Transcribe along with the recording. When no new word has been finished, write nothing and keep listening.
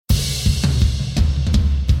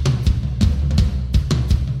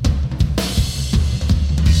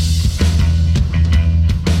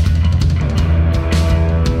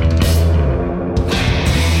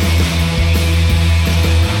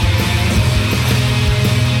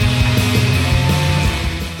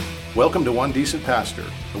Welcome to One Decent Pastor,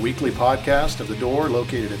 a weekly podcast of The Door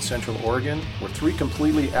located in Central Oregon, where three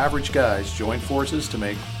completely average guys join forces to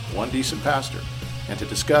make one decent pastor and to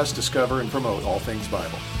discuss, discover, and promote all things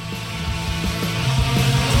Bible.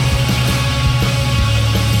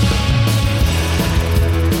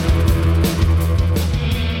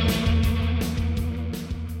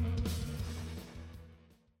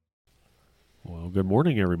 Well, good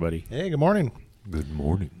morning, everybody. Hey, good morning. Good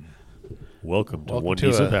morning. Welcome to Welcome One to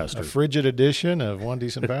Decent a Pastor. frigid edition of One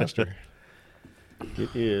Decent Pastor.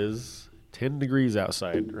 It is 10 degrees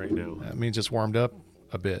outside right now. That means it's warmed up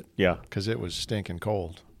a bit Yeah. because it was stinking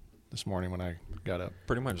cold this morning when I got up.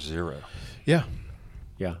 Pretty much zero. Yeah.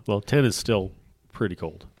 Yeah. Well, 10 is still pretty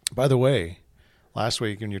cold. By the way, last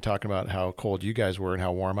week when you're talking about how cold you guys were and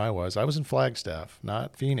how warm I was in Flagstaff,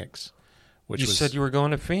 not Phoenix. You said you were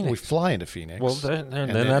going to Phoenix. We fly into Phoenix. Well, then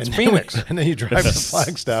and that's and Phoenix. And then you drive to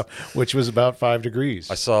Flagstaff, which was about 5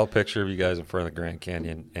 degrees. I saw a picture of you guys in front of the Grand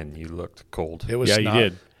Canyon, and you looked cold. It was Yeah, not, you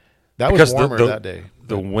did. That Because was warmer that day.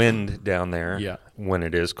 The wind down there, Yeah. when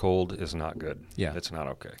it is cold, is not good. Yeah. It's not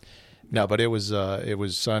okay. No, but it was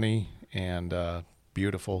sunny and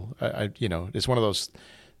beautiful. It's one of those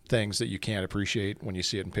things that you can't appreciate when you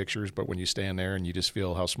see it in pictures, but when you stand there and you just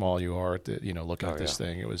feel how small you are at looking at this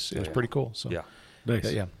thing, it was pretty cool. So Yeah.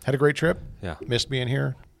 Nice. yeah, had a great trip. Yeah. Missed being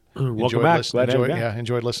here. Welcome back. Glad to have you back.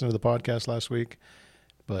 Enjoyed listening to the podcast last week.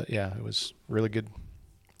 But yeah, it was really good.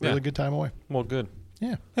 Really Yeah. good time away. Well, good.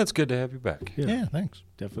 Yeah. It's good to have you back. Yeah, thanks.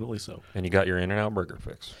 Definitely so. And you got your In-N-Out burger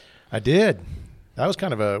fix. I did. That was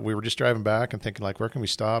kind of we were just driving back and thinking, like, where can we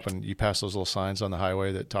stop? And you pass those little signs on the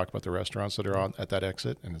highway that talk about the restaurants that are on at that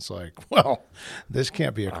exit. And it's like, well, this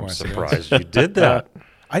can't be a I'm coincidence. surprised you did that.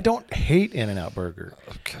 I don't hate In-N-Out Burger.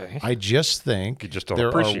 Okay. I just think You just don't there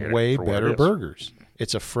appreciate are it way for what it better is. burgers.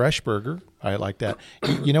 It's a fresh burger. I like that.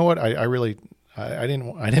 You know what? I really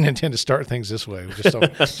didn't intend to start things this way.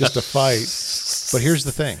 Just a fight. But here's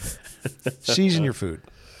the thing: season your food.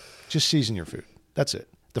 Just season your food. That's it.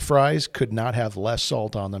 The fries could not have less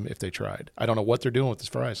salt on them if they tried. I don't know what they're doing with the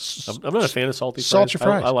fries. I'm not a fan of salty fries. Salt your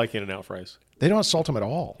fries. I like In-N-Out fries. They don't salt them at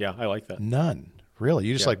all. Yeah, I like that. None. Really.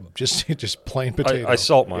 You just just plain potato. I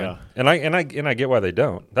salt mine, Yeah. and I get why they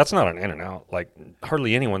don't. That's not an In-N-Out. Like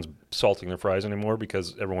hardly anyone's salting their fries anymore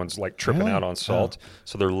because everyone's like tripping Really? out on salt.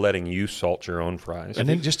 So they're letting you salt your own fries. And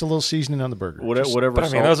then just a little seasoning on the burger. Just- Whatever but I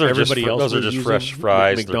mean, salt those are just everybody fr- else those are was just using, fresh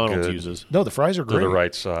fries. They're McDonald's good. uses. No, the fries are They're great. the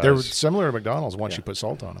right size. They're similar to McDonald's once you put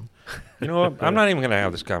salt on them. You know what? I'm not even going to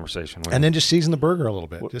have this conversation with And you. then just season the burger a little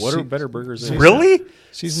bit. What Just are see- better burgers than Really?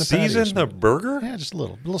 Season the patties. Season the burger? Yeah, just a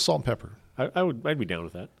little salt and pepper. I'd be down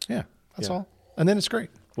with that. Yeah, that's Yeah. all. And then it's great.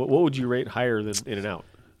 What would you rate higher than In-N-Out?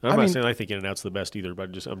 I'm I not mean- saying I think In-N-Out's the best either, but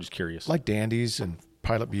I'm just curious. Like Dandy's and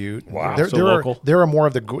Pilot Butte. Wow. There, So there local. are more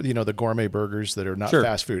of the the gourmet burgers that are not Sure.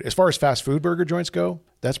 fast food. As far as fast food burger joints go,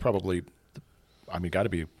 that's probably, got to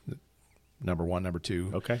be number one, number two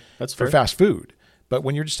Okay, that's for fair. fast food. But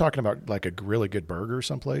when you're just talking about like a really good burger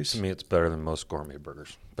someplace, To me, it's better than most gourmet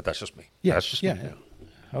burgers. But that's just me. yeah, That's just yeah, me.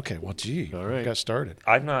 yeah. Okay, well, gee, All right. got started.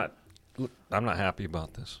 I'm not happy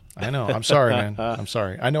about this. I know. I'm sorry, man. I'm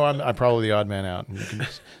sorry. I know I'm probably the odd man out. And you can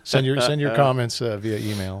send your comments via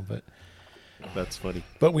email, That's funny.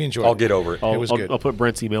 but we enjoyed I'll it. get over it. It was good. I'll put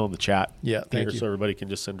Brent's email in the chat. Yeah, thank here you. so everybody can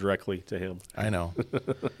just send directly to him. I know.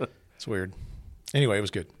 It's weird. Anyway, it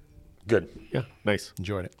was good. Good. Yeah, nice.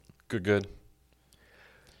 Enjoyed it. Good.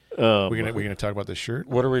 We're gonna talk about this shirt.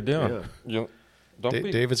 What are we doing? Don't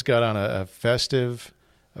be. David's got on a festive,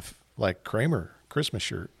 like Kramer Christmas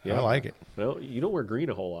shirt. Yeah. I like it. Well, you don't wear green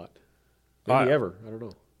a whole lot. Maybe ever. I don't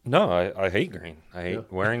know. No, I hate green. I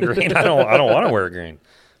hate wearing green. I don't want to wear green,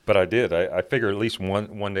 but I did. I figure at least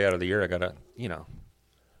one day out of the year I gotta look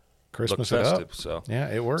Christmas it festive. up. So Yeah,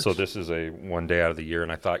 it works. So this is a one day out of the year,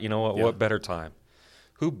 and I thought, you know what? Yeah. What better time?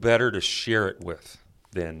 Who better to share it with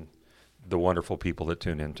than the wonderful people that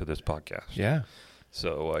tune into this podcast? Yeah,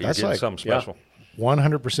 So you're That's getting like- something yeah. special.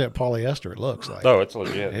 100% polyester. It looks like. Oh, it's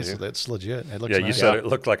legit. it's dude. legit. It looks Yeah, nice. you said it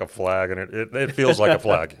looked like a flag, and it feels like a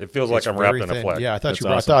flag. It feels like It's I'm wrapped very in a thin. flag. Yeah, I thought That's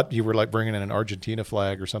I awesome. thought you were like bringing in an Argentina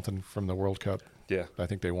flag or something from the World Cup. Yeah. I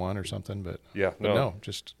think they won or something, but Yeah, but no. no,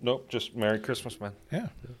 just Nope, just Merry Christmas, man. yeah,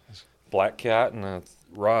 Black cat and a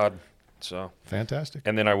rod. So, fantastic.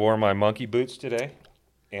 and then I wore my monkey boots today,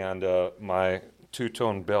 and my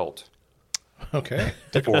two-tone belt Okay.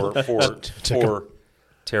 for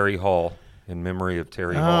Terry Hall, in memory of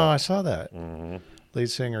Terry Oh, Hall. I saw that. Mm-hmm. Lead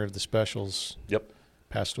singer of the Specials Yep,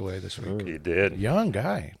 passed away this week. he did. Young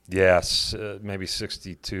guy. Yes, maybe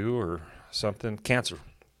 62 or something. Cancer,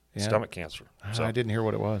 Yeah. stomach cancer. So, I didn't hear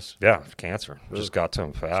what it was. yeah, cancer. Just got to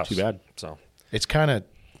him fast. too bad. So, It's kind of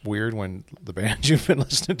weird when the bands you've been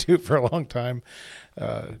listening to for a long time,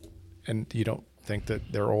 and you don't think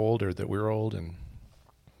that they're old or that we're old, and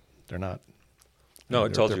they're not. No,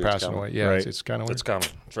 it tells they're you it's passing coming. away. Yeah, Right. it's kind of weird. It's coming.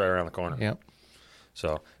 It's right around the corner. Yeah,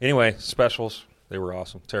 So anyway, specials, they were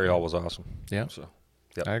awesome. Terry Hall was awesome. yeah, So,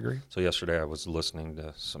 yep. I agree. So yesterday I was listening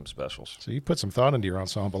to some specials. So you put some thought into your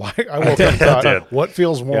ensemble. I woke up and thought, what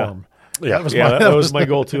feels warm? Yeah. That was my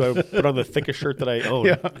goal too. I put on the thickest shirt that I own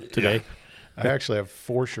today. I actually have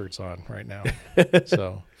 4 shirts on right now.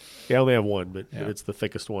 So Yeah, I only have one, but Yeah. it's the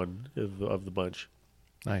thickest one of the bunch.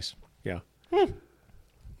 nice. Yeah.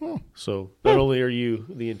 So not only are you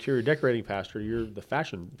the interior decorating pastor, you're the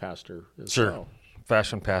fashion pastor as Sure. well.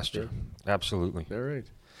 Fashion pastor. Absolutely. All right.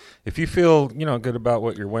 If you feel, good about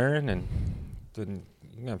what you're wearing, and then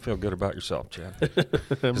you're going to feel good about yourself, Chad.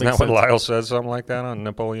 Isn't that what Lyle said, something like that on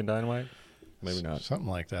Napoleon Dynamite? Maybe not. Something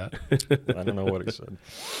like that. I don't know what he said.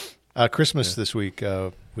 Christmas this week,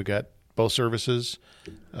 we got both services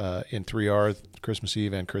in 3R, Christmas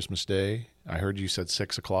Eve and Christmas Day. I heard you said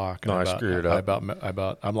 6 o'clock. No, I screwed it up.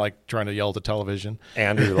 I'm like trying to yell at the television,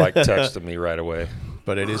 Andrew texted me right away.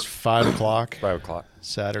 but it is 5 o'clock 5 o'clock.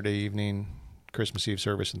 Saturday evening, Christmas Eve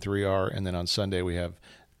service in 3R, and then on Sunday we have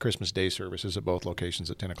Christmas Day services at both locations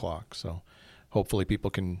at 10 o'clock. So hopefully people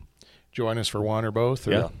can join us for one or both.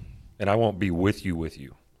 Or, Yeah. And I won't be with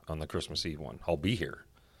you on the Christmas Eve one. I'll be here.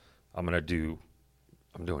 I'm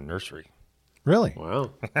doing nursery. Really? Wow.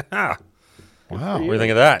 Wow. What do you think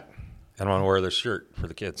of that? And I'm going to wear this shirt for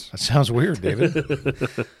the kids. That sounds weird, David.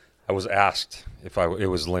 I was asked if it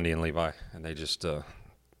was Lindy and Levi, and they just, I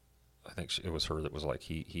think it was her that was like,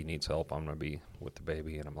 he needs help. I'm going to be with the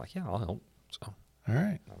baby. And I'm like, yeah, I'll help. So All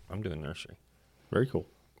right. I'm doing nursery. Very cool.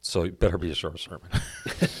 So it better be a short sermon.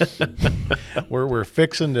 We're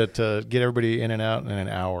fixing to get everybody in and out in an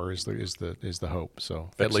hour is the hope. So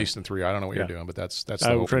at Fixing. least in 3. I don't know what Yeah. you're doing, but that's the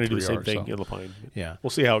I'm hope trying in to do the 3 same thing hours, so. in Lapine. Yeah. We'll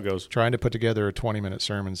see how it goes. Trying to put together a 20-minute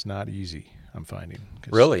sermon's not easy, I'm finding.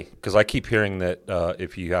 'Cause Really? Because I keep hearing that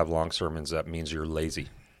if you have long sermons, that means you're lazy.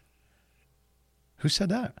 Who said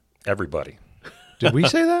that? Everybody. Did we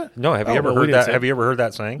say that? No, have you Oh, ever no, we heard didn't that? say- Have you ever heard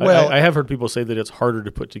that saying? Well- I have heard people say that it's harder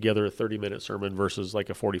to put together a 30-minute sermon versus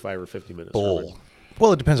like a 45 or 50-minute sermon. Bull.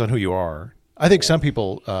 Well, it depends on who you are. I think some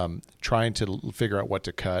people trying to figure out what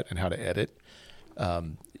to cut and how to edit,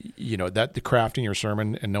 that the crafting your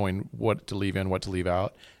sermon and knowing what to leave in, what to leave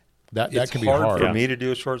out, that It's can be hard hard. for me to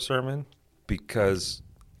do a short sermon because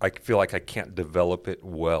I feel like I can't develop it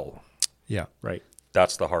well. Yeah. Right.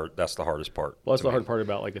 That's the hardest part. Well, that's to the me. hard part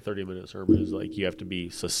about like a 30-minute sermon is like you have to be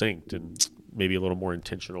succinct and maybe a little more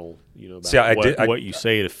intentional, about See, I what you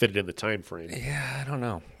say to fit it in the time frame. Yeah, I don't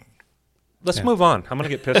know. Let's move on. I'm going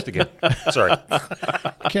to get pissed again. Sorry.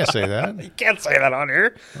 You can't say that. You can't say that on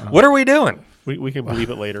here. What are we doing? We can believe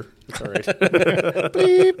it later. It's all right.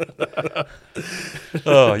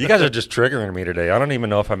 Oh, you guys are just triggering me today. I don't even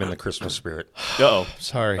know if I'm in the Christmas spirit. Uh-oh.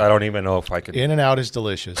 Sorry. I don't even know if I could. In and out is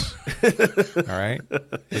delicious. All right?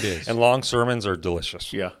 It is. And long sermons are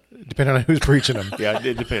delicious. Yeah. Depending on who's preaching them. Yeah,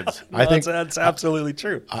 it depends. I think that's absolutely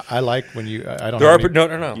true. I like when you. I don't. There are have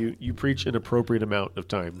any- no. You preach an appropriate amount of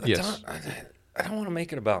time. Yes. I don't want to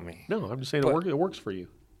make it about me. No, I'm just saying But- it works for you.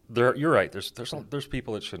 You're right. There's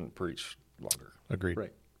people that shouldn't preach longer. Agreed.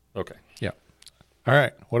 Right. Okay. Yeah. All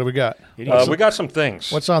right. What do we got? You need We got some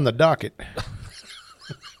things. What's on the docket?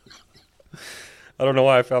 I don't know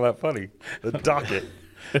why I found that funny. The docket.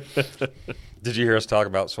 Did you hear us talk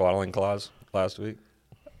about swaddling clause last week?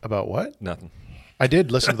 About what? Nothing. I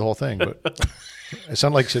did listen to the whole thing, but it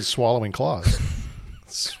sounded like it said swallowing claws.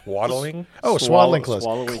 Swaddling? Oh, swaddling clothes.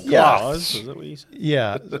 Swallowing Yeah. claws. Is that what you said?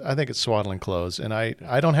 Yeah, I think it's swaddling clothes, and I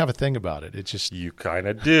don't have a thing about it. It's just You kind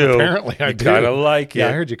of do. apparently I you do. kind of like it. Yeah,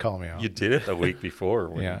 I heard you call me out. You did it the week before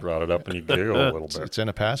when Yeah. you brought it up and you giggled a little bit. It's in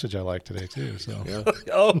a passage I like today too. So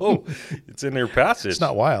Oh, it's in their passage. it's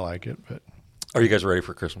not why I like it, but Are you guys ready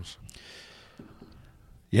for Christmas?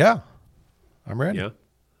 yeah, I'm ready. Yeah.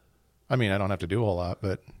 I mean, I don't have to do a whole lot,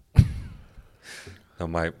 but No,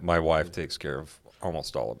 my wife takes care of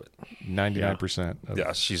almost all of it. 99%. Of,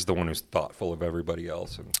 Yeah, she's the one who's thoughtful of everybody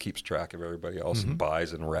else and keeps track of everybody else and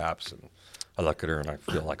buys and wraps. And I look at her and I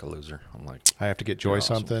feel like a loser. I'm like, I have to get Joy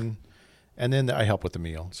awesome. something, and then I help with the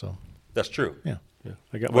meal. So that's true. yeah, Yeah.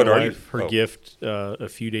 I got What my are you- wife her oh. gift a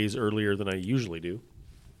few days earlier than I usually do.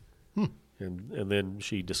 And then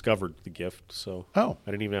she discovered the gift, so Oh.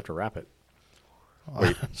 I didn't even have to wrap it.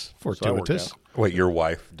 it's fortuitous. out. Wait, your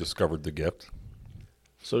wife discovered the gift?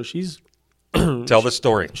 So she's Tell the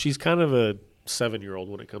story. she's kind of a 7-year-old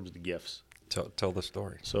when it comes to gifts. Tell the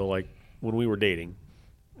story. So like when we were dating,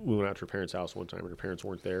 we went out to her parents' house one time and her parents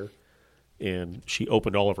weren't there, and she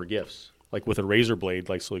opened all of her gifts like with a razor blade,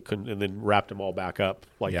 like so he couldn't, and then wrapped them all back up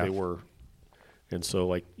like Yeah. they were. And so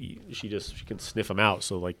like she can sniff them out.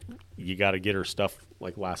 So like you got to get her stuff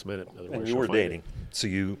like last minute. Otherwise And you she'll were find it. dating, so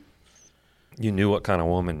you knew what kind of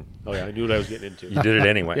woman Oh yeah, I knew what I was getting into. you did it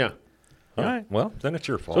anyway. Yeah. All right. Well, then it's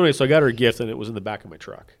your fault. So anyway, so I got her a gift, and it was in the back of my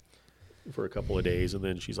truck for a couple of days. And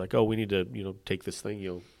then she's like, "Oh, we need to, take this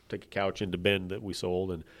thing, take a couch into Bend that we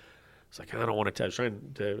sold." And it's like, I don't want to. I was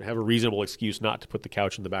trying to have a reasonable excuse not to put the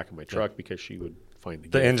couch in the back of my truck because she would find the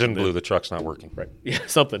the gift. engine And then- blew. The truck's not working. Right. Yeah,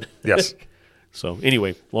 something. Yes. So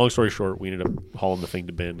anyway, long story short, we ended up hauling the thing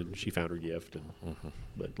to Bend, and she found her gift. And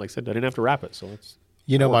but like I said, I didn't have to wrap it, so it's.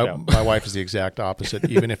 My wife is the exact opposite.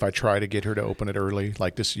 Even if I try to get her to open it early,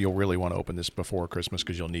 like this, you'll really want to open this before Christmas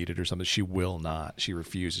because you'll need it or something. She will not. She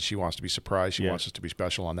refuses. She wants to be surprised. She Yeah. wants us to be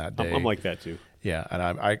special on that day. I'm like that too. Yeah, and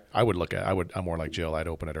I would look at. I'm more like Jill. I'd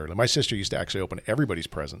open it early. My sister used to actually open everybody's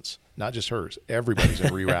presents, not just hers. Everybody's,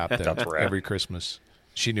 and rewrap them That's rad. every Christmas.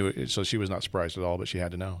 She knew it, so she was not surprised at all, but she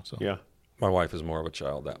had to know. So Yeah. My wife is more of a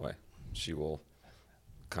child that way. She will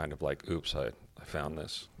kind of like, oops, I found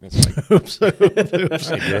this. It's like, oops.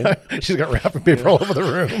 She's got wrapping paper all over the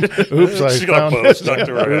room. Oops, I she got found both it. stuck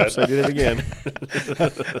to her head. Oops, I did it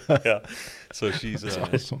again. Yeah. So she's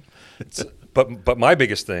Awesome. but my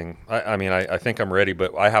biggest thing, I think I'm ready,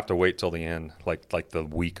 but I have to wait till the end, like the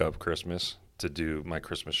week of Christmas, to do my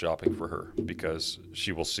Christmas shopping for her, because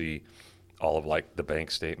she will see all of like the bank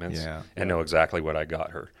statements Yeah. and know exactly what I got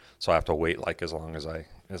her. So I have to wait like as long as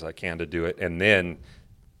I can to do it, and then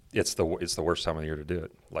it's the worst time of the year to do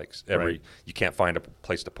it. Like you can't find a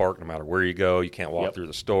place to park no matter where you go. You can't walk through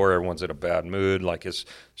the store. Everyone's in a bad mood. Like his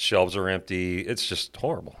shelves are empty. It's just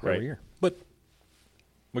horrible every year. But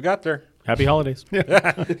we got there. Happy holidays.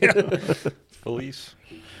 Felice.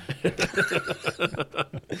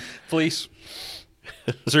 Felice.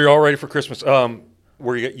 So you're all ready for Christmas.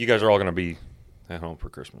 Where you guys are all going to be at home for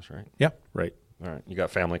Christmas, right? Yeah. Right. All right. You got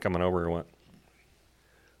family coming over or what?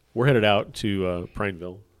 We're headed out to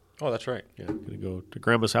Prineville. Oh, that's right. Yeah, going to go to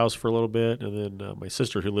Grandma's house for a little bit, and then my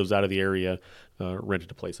sister, who lives out of the area,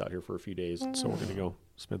 rented a place out here for a few days, and so we're going to go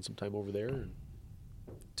spend some time over there. And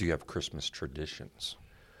Do you have Christmas traditions?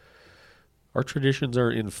 our traditions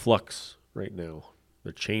are in flux right now;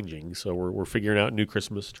 they're changing, so we're figuring out new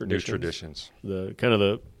Christmas traditions. New traditions. The kind of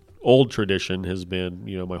the old tradition has been,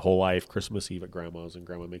 my whole life, Christmas Eve at Grandma's, and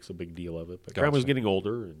Grandma makes a big deal of it. But Gotcha. Grandma's getting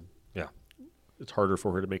older, and Yeah. it's harder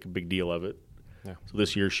for her to make a big deal of it. Yeah. So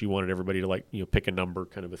this year she wanted everybody to pick a number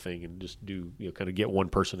kind of a thing and just do, kind of get one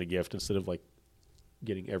person a gift instead of like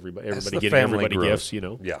getting everybody As the getting family everybody grows. gifts,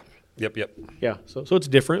 Yeah. Yep. Yeah. So it's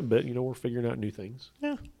different, but we're figuring out new things.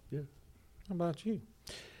 Yeah. Yeah. How about you?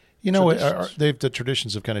 Traditions. The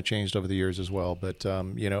traditions have kind of changed over the years as well. But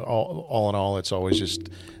all in all, it's always just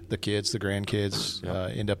the kids, the grandkids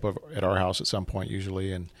end up at our house at some point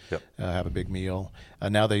usually, and have a big meal.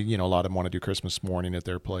 Now they, a lot of them want to do Christmas morning at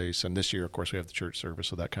their place, and this year, of course, we have the church service,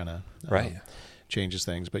 so that kind of changes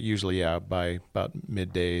things. But usually, by about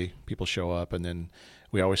midday, people show up, and then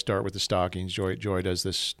we always start with the stockings. Joy does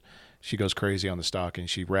this. She goes crazy on the stocking.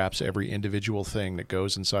 She wraps every individual thing that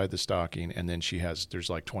goes inside the stocking, and then there's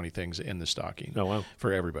like 20 things in the stocking. Oh, wow.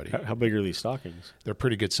 For everybody. How big are these stockings? They're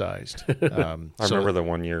pretty good sized. I remember the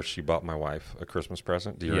one year she bought my wife a Christmas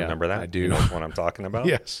present. Do you remember that? I do. You know what I'm talking about?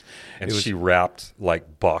 Yes. And she wrapped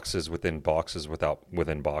like boxes within boxes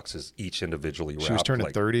within boxes, each individually wrapped. She was turning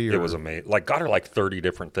like, 30 It was amazing. Like got her like 30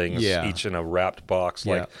 different things, each in a wrapped box,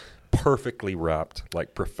 like perfectly wrapped,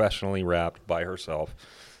 like professionally wrapped by herself.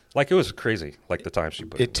 Like it was crazy, like the time she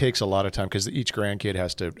put it takes a lot of time because each grandkid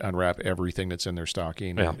has to unwrap everything that's in their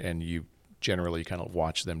stocking, and you generally kind of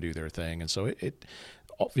watch them do their thing. And so it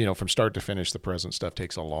from start to finish, the present stuff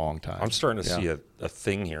takes a long time. I'm starting to see a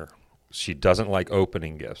thing here. She doesn't like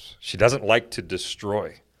opening gifts. She doesn't like to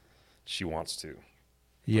destroy. She wants to put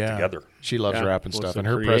together. She loves wrapping Wants stuff, to and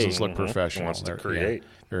her create. presents look professional. Wants to They're- create.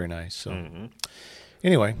 very nice. So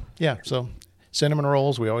anyway, so cinnamon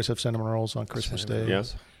rolls. We always have cinnamon rolls on Christmas Day.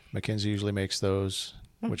 Yes. Mackenzie usually makes those,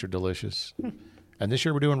 which are delicious. And this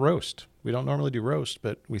year we're doing roast. We don't normally do roast,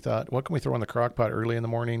 but we thought, what can we throw in the crock pot early in the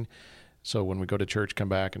morning? So when we go to church, come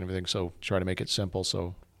back and everything. So try to make it simple.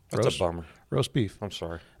 So That's a bummer. roast beef. I'm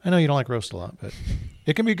sorry. I know you don't like roast a lot, but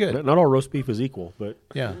it can be good. Not all roast beef is equal, but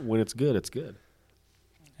Yeah. when it's good, it's good.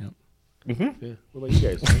 Yep. Yeah. What about you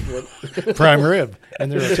guys? Prime rib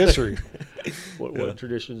and their rotisserie. What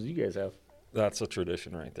traditions do you guys have? That's a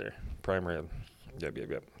tradition right there. Prime rib.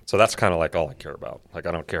 Yep. So that's kind of like all I care about. Like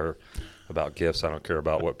I don't care about gifts. I don't care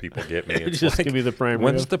about what people get me. It's Just like, give me the prime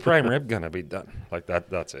when's rib. the prime rib gonna be done? Like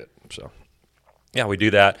that's it. So Yeah, we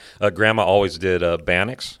do that. Grandma always did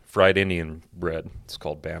Bannocks, fried Indian bread. It's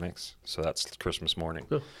called Bannocks. So that's Christmas morning.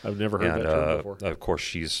 Huh, I've never heard And that term before. of course,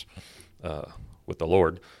 she's with the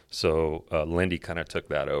Lord. So Lindy kind of took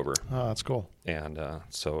that over. Oh, that's cool. And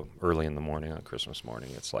so early in the morning on Christmas morning,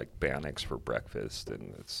 it's like Bannocks for breakfast,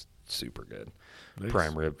 and it's super good. Nice.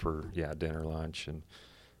 Prime rib for dinner, lunch, and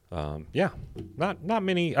not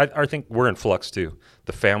many. I think we're in flux too.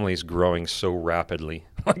 The family's growing so rapidly.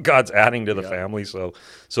 God's adding to the family so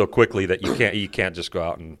quickly that you can't just go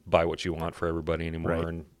out and buy what you want for everybody anymore, Right.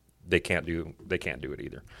 and they can't do it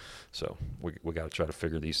either. So we got to try to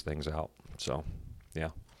figure these things out. So yeah.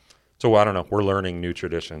 So I don't know. We're learning new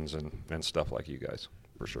traditions and stuff like you guys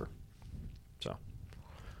for sure. So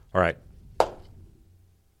all right.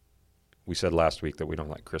 We said last week that we don't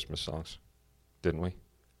like Christmas songs, didn't we?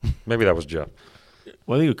 Maybe that was Jeff.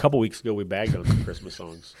 Well, I think a couple weeks ago we bagged on some Christmas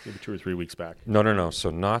songs, maybe 2 or 3 weeks back. No. So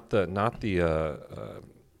not the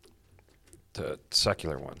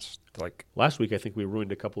secular ones. Like Last week, I think we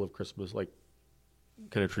ruined a couple of Christmas, like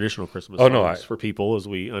kind of traditional Christmas Oh, songs no, for people as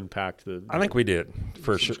we unpacked the. I think we did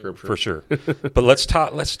for Some sure. scripture. For sure. But let's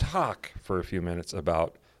talk for a few minutes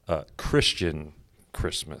about Christian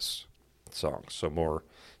Christmas songs. So more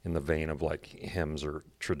in the vein of like hymns or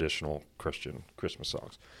traditional Christian Christmas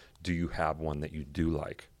songs. Do you have one that you do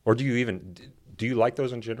like, or do you like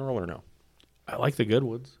those in general or no? I like the good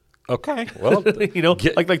ones. Okay. Well, like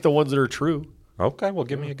the ones that are true. okay. Well,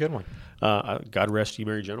 give me a good one. God rest ye,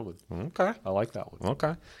 merry gentlemen. Okay. I like that one.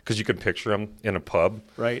 Okay. Because you can picture them in a pub,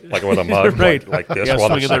 Right. like with a mug, Right. like this, Yeah, while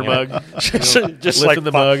they're swinging their singing. mug. Just Lifting like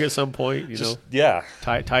the mug at some point, yeah.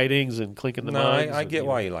 tidings and clinking the No, mug. I get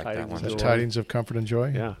why you like that one. The Joy. tidings of comfort and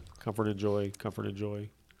joy. Yeah. Comfort and joy, comfort and joy,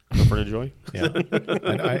 comfort and joy.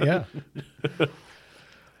 Yeah. Yeah.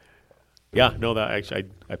 Yeah, no, that actually,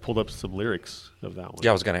 I pulled up some lyrics of that one.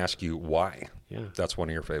 Yeah, I was going to ask you why. Yeah. That's one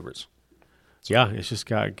of your favorites. Yeah, it's just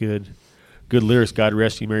got good lyrics. God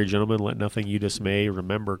rest ye, merry gentlemen. Let nothing you dismay.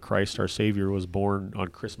 Remember, Christ our Savior was born on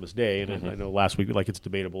Christmas Day. And I know last week, like, it's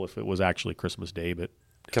debatable if it was actually Christmas Day, but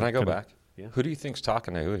Can I go back? Yeah. Who do you think's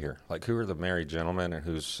talking to who here? Like, who are the merry gentlemen and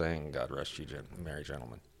who's saying God rest you, merry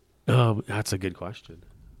gentlemen? that's a good question.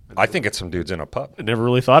 I think it's some dudes in a pub. I never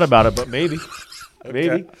really thought about it, but maybe.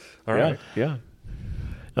 Maybe. All yeah, right.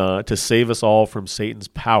 Yeah. To save us all from Satan's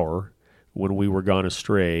power when we were gone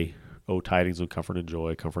astray. Oh, tidings of comfort and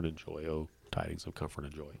joy, oh, tidings of comfort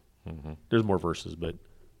and joy. Mm-hmm. There's more verses, but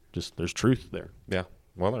just there's truth there. Yeah.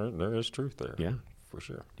 Well, there is truth there. Yeah. For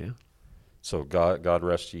sure. Yeah. So God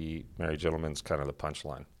rest ye, merry gentlemen is kind of the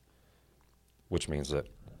punchline, which means that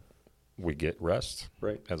we get rest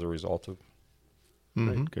Right. as a result of.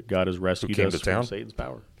 Right. God has rescued came us to from town? Satan's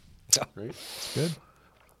power. Yeah. Right. It's good.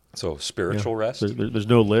 So spiritual rest. There's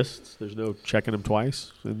no lists. There's no checking them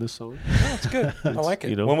twice in this song. That's good. I like it.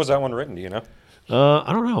 you know. When was that one written? Do you know?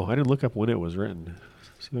 I don't know. I didn't look up when it was written.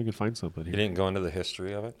 See if I can find something You here. didn't go into the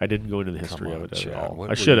history of it? I didn't go into the Come history on, of it at Chad. all. What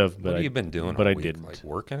I were should you- have, but What have you been doing but all I week? didn't. Like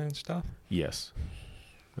working and stuff? Yes,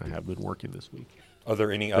 I have been working this week. Are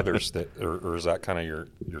there any others that, or is that kind of your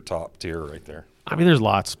top tier right there? I mean, there's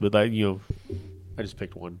lots, but I just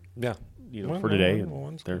picked one. Yeah. For today, and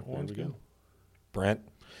one's there one's we go. good. Brent?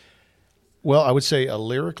 Well, I would say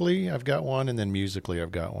lyrically, I've got one, and then musically,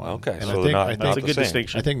 I've got one. Okay, And so they're not That's a the good same.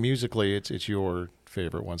 distinction. I think musically, it's your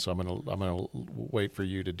favorite one. So I'm gonna wait for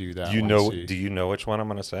you to do that. Do you one know? to see. Do you know which one I'm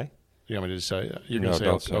going to say? You want me to say? You're No, gonna say,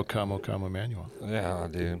 don't say "Oh it. come, Emmanuel." Yeah,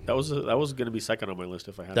 dude. That was going to be second on my list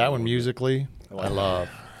if I had That one musically, I love.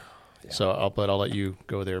 So I'll let you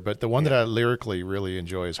go there. But the one that I lyrically really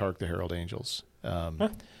enjoy is "Hark the Herald Angels,"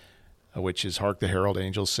 which is "Hark the Herald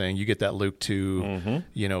Angels Sing." You get that Luke 2,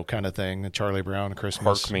 kind of thing. The Charlie Brown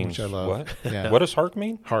Christmas, Hark means which I love. what? Yeah. What does hark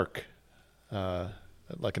mean? Hark,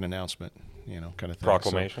 like an announcement, kind of thing.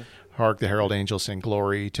 Proclamation? So, hark the herald angels sing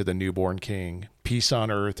glory to the newborn King. Peace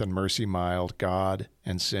on earth and mercy mild, God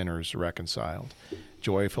and sinners reconciled.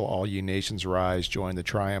 Joyful all ye nations rise, join the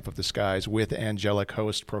triumph of the skies. With angelic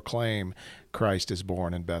host proclaim, Christ is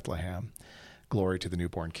born in Bethlehem. Glory to the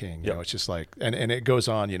newborn King. Yep. It's just like, and it goes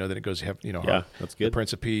on, then it goes, hark, that's the good.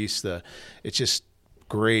 Prince of Peace. It's just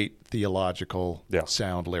great theological Yeah.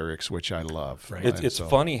 sound lyrics, which I love. Right. It's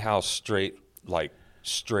funny how straight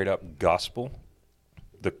up gospel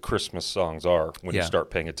the Christmas songs are when you Yeah. start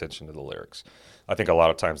paying attention to the lyrics. I think a lot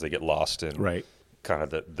of times they get lost in Right. kind of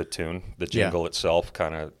the tune. The jingle itself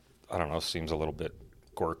kind of, I don't know, seems a little bit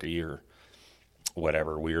quirky or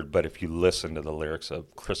whatever, weird. But if you listen to the lyrics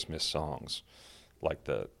of Christmas songs, like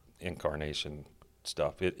the Incarnation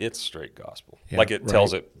stuff, it's straight gospel. Yeah, like it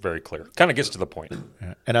tells it very clear. Kind of gets to the point.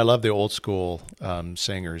 Yeah. And I love the old school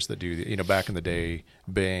singers that do, back in the day,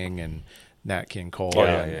 Bing and Nat King Cole Oh,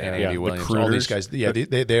 yeah, and yeah, Andy yeah. The Williams. All these Crooners. guys,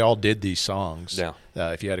 yeah, they all did these songs. Yeah.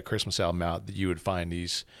 If you had a Christmas album out, you would find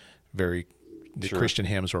these the Sure. Christian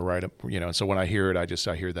hymns were right up, and so when I hear it,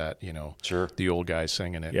 I hear that, Sure. the old guys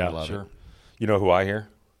singing it. Yeah, and I love Sure. it. You know who I hear?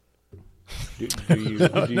 Do you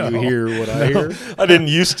hear what I hear? I didn't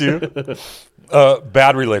used to.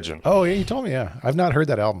 Bad Religion. Oh, yeah, you told me. Yeah, I've not heard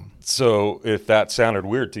that album. So if that sounded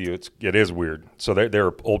weird to you, it is weird. So they're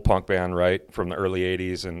an old punk band, right, from the early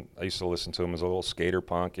 '80s, and I used to listen to them as a little skater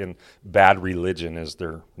punk. And Bad Religion is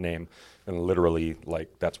their name, and literally,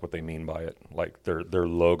 like, that's what they mean by it. Like their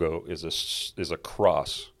logo is a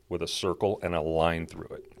cross with a circle and a line through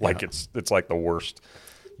it. Like it's like the worst,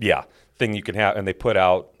 thing you can have. And they put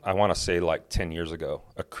out, I want to say like 10 years ago,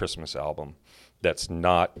 a Christmas album that's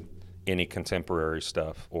not any contemporary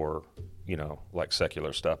stuff or like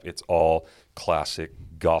secular stuff. It's all classic,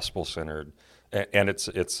 gospel centered, and it's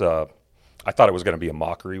I thought it was going to be a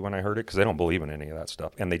mockery when I heard it because they don't believe in any of that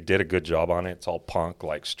stuff, and they did a good job on it. It's all punk,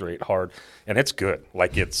 like straight hard, and it's good.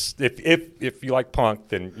 Like it's if you like punk,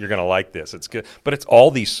 then you're going to like this. It's good, but it's all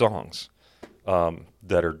these songs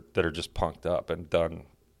that are just punked up and done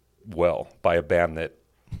well by a band that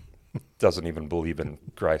doesn't even believe in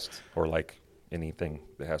Christ or like anything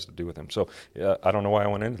that has to do with him. So I don't know why I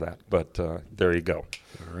went into that, but there you go.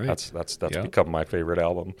 All right. That's Yeah. become my favorite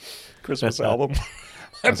album, Christmas album,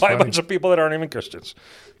 That's by a funny. bunch of people that aren't even Christians.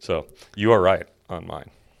 So you are right on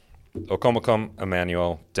mine. Okomacum,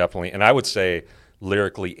 Emmanuel, definitely, and I would say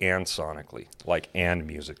lyrically and sonically, and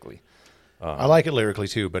musically. I like it lyrically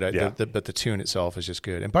too, but Yeah. but the tune itself is just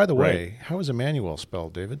good. And by the way, how is Emmanuel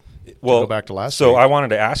spelled, David? Well, go back to last So week. I wanted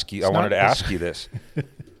to ask you. I wanted not- to ask you this.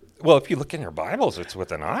 Well, if you look in your Bibles, it's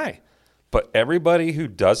with an I, but everybody who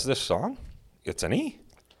does this song, it's an E.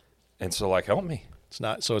 And so, help me. It's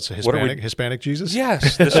not. So it's a What are we- Hispanic Jesus.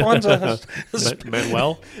 Yes, this one's a.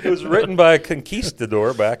 Manuel? It was written by a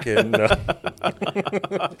conquistador back in. No,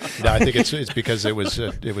 I think it's because it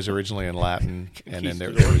was originally in Latin, and then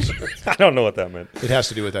there was. I don't know what that meant. It has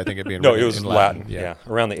to do with I think it being No, written it was in Latin. Yeah.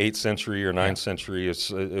 Around the 8th century or 9th century,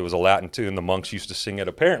 it was a Latin tune. The monks used to sing it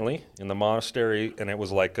apparently in the monastery, and it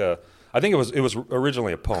was like I think it was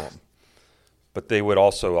originally a poem, but they would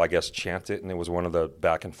also, I guess, chant it, and it was one of the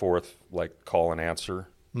back and forth call and answer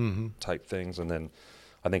type things. And then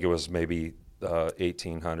I think it was maybe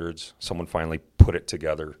 1800s. Someone finally put it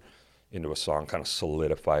together into a song, kind of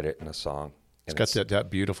solidified it in a song. It's got that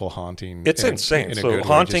beautiful haunting. It's insane. So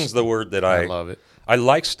haunting's the word that I love it. I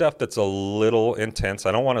like stuff that's a little intense.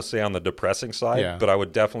 I don't want to say on the depressing side, but I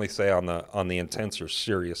would definitely say on the intense or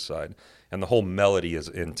serious side. And the whole melody is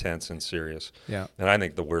intense and serious. Yeah. And I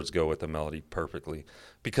think the words go with the melody perfectly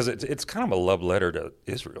because it's kind of a love letter to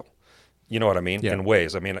Israel. You know what I mean? Yeah. In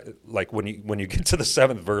ways. I mean, when you get to the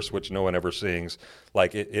 7th verse, which no one ever sings,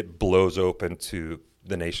 it blows open to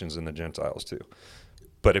the nations and the Gentiles too.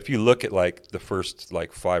 But if you look at the first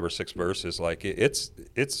 5 or 6 verses,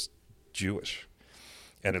 it's Jewish,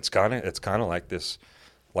 and it's kind of like this,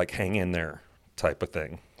 hang in there type of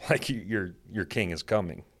thing. Your king is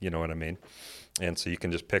coming. You know what I mean? And so you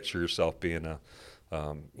can just picture yourself being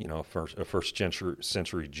a first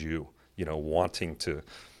century Jew, wanting to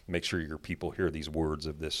make sure your people hear these words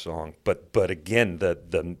of this song. But again,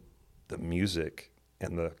 the music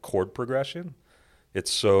and the chord progression,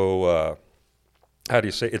 it's so. How do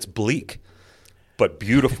you say? It's bleak, but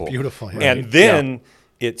beautiful. Beautiful, yeah. And then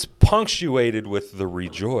it's punctuated with the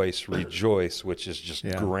rejoice, which is just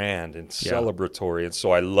grand and celebratory. And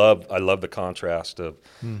so I love the contrast of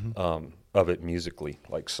it musically,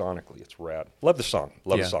 sonically. It's rad. Love the song.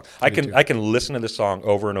 Love the song. I can listen to this song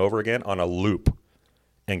over and over again on a loop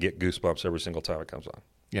and get goosebumps every single time it comes on.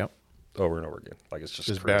 Yep. Over and over again. It's just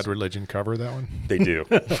Does crazy. Bad Religion cover that one? They do.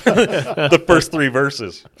 The first 3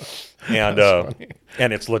 verses. And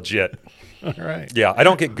it's legit. All right. Yeah, I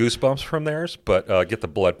don't get goosebumps from theirs, but get the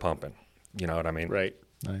blood pumping. You know what I mean? Right.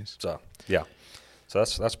 Nice. So, yeah. So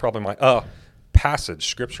that's probably my passage,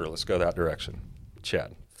 scripture. Let's go that direction.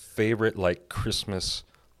 Chad, favorite Christmas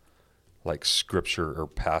scripture or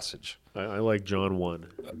passage? I like John 1.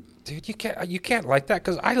 Dude, you can't like that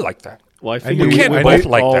because I like that. Well, I I knew figured you- we I both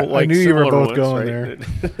knew- like all that. like I knew you were similar both ones,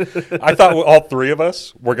 going right? I thought all 3 of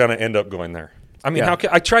us were going to end up going there. I mean, Yeah.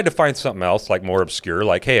 I tried to find something else more obscure.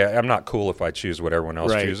 Hey, I'm not cool if I choose what everyone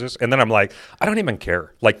else Right. chooses. And then I'm I don't even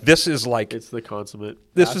care. This is It's the consummate.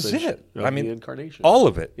 this is passage it. of I mean, the incarnation. all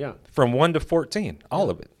of it. Yeah. From 1 to 14,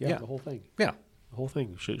 all of it. Yeah, Yeah. the whole thing. Yeah. The whole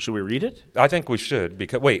thing. Should we read it? I think we should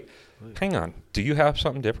because wait, hang on. Do you have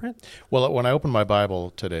something different? Well, when I opened my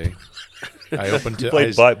Bible today, I opened to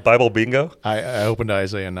Played Bible bingo. I opened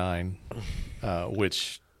Isaiah 9,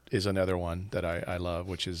 which is another one that I love,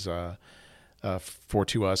 which is For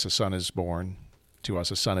to us a son is born, to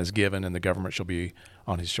us a son is given, and the government shall be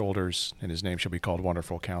on his shoulders, and his name shall be called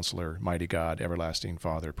Wonderful Counselor, Mighty God, Everlasting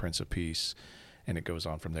Father, Prince of Peace. And it goes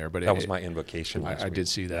on from there. But That was my invocation. I last week. did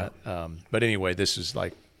see that. But anyway, this is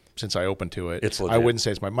like, since I opened to it, It's I legit. wouldn't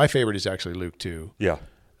say it's my favorite is actually Luke 2. Yeah.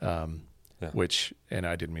 Which, and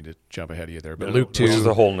I didn't mean to jump ahead of you there, but No, Luke no, 2. Which is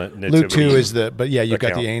the whole Luke 2 is but yeah, you've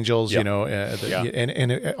got account. the angels, Yep. you know, Yeah.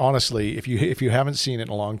 and honestly, if you haven't seen it in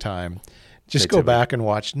a long time, just go Nativity. back and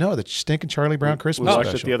watch. No, the stinking Charlie Brown We Christmas watched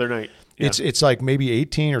special. it the other night. Yeah. It's like maybe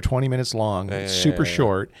 18 or 20 minutes long. Yeah, It's yeah, super yeah, yeah.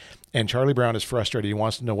 short. And Charlie Brown is frustrated. He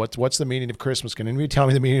wants to know what's the meaning of Christmas. Can anybody tell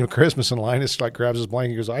me the meaning of Christmas? And Linus like grabs his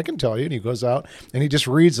blanket. He goes, I can tell you. And he goes out and he just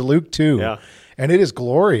reads Luke 2. Yeah. And it is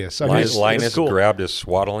glorious. I mean, Linus cool. grabbed his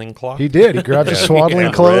swaddling cloth. he did. He grabbed his Yeah. swaddling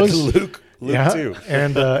And clothes. read Luke yeah, 2.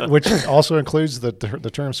 and which also includes the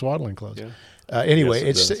term swaddling clothes. Yeah. Anyway,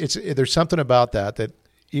 Yes, it it's there's something about that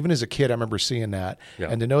even as a kid I remember seeing that, Yeah.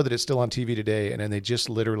 and to know that it's still on TV today, and then they just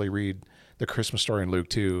literally read the Christmas story in Luke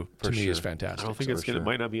 2 to me is sure. fantastic. I don't think For it's gonna. sure. It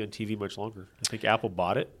might not be on TV much longer. I think Apple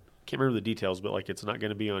bought it. Can't remember the details, but like it's not going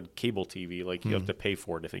to be on cable TV. Like you have to pay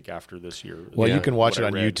for it. I think after this year. Well, Yeah. you can watch What it I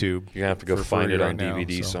on read. YouTube. You're gonna have to go for find free it right on now,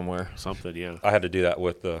 DVD so. somewhere. Something, yeah. I had to do that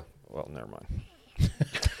with the. Well, never mind.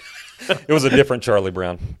 It was a different Charlie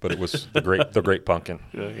Brown, but it was the Great Pumpkin,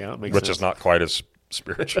 Yeah, it makes which sense. is not quite as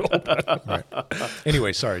spiritual. Right.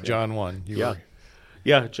 Anyway, sorry, John 1. You Yeah. were-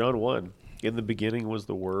 Yeah, John 1. In the beginning was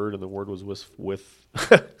the Word, and the Word was with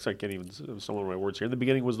so I can't even summon my words here. In the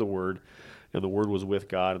beginning was the Word, and the Word was with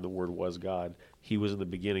God, and the Word was God. He was in the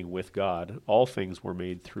beginning with God. All things were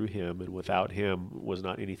made through him, and without him was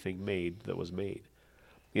not anything made that was made.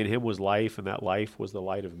 In him was life, and that life was the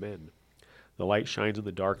light of men. The light shines in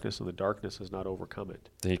the darkness, and the darkness has not overcome it.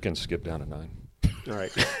 Then you can skip down to 9. All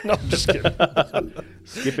right. No, I'm just kidding.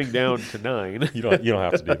 Skipping down to 9. You don't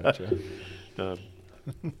have to do that, Joe. Uh,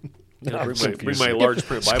 I'm bring confused. my large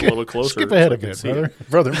print Bible a little closer. Skip ahead so I a can bit, see it.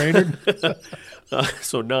 brother Maynard.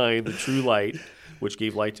 So 9, the true light, which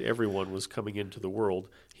gave light to everyone, was coming into the world.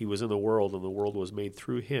 He was in the world, and the world was made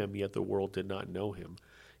through him, yet the world did not know him.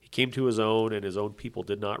 He came to his own, and his own people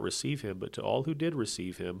did not receive him. But to all who did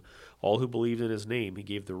receive him, all who believed in his name, he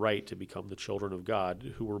gave the right to become the children of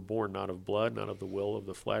God, who were born not of blood, not of the will of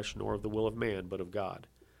the flesh, nor of the will of man, but of God.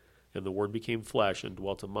 And the Word became flesh and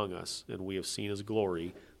dwelt among us, and we have seen his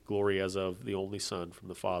glory, glory as of the only Son from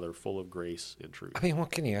the Father, full of grace and truth. I mean, what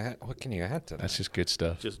can you add to that? That's just good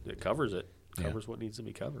stuff. Just it covers it. Yeah. Covers what needs to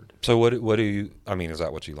be covered. So what do you? I mean, is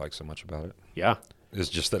that what you like so much about it? Yeah. Is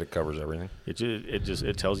just that it covers everything?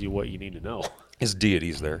 It tells you what you need to know. His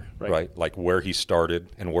deity's there, Right. right? Like where he started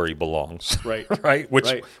and where he belongs, Right. right? Which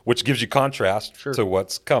Right. which gives you contrast Sure. to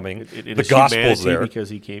what's coming. In The his gospel's humanity, there, because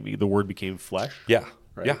the Word became flesh. yeah,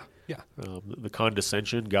 Right. yeah, yeah. The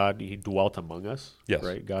condescension, he dwelt among us. Yes.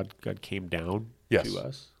 Right. God came down Yes. to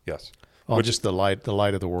us. Yes. Well, just the light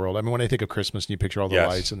of the world. I mean, when I think of Christmas and you picture all the Yes.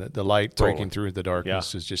 lights and the light Totally. breaking through the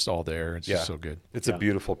darkness is just all there. It's just so good. It's Yeah. a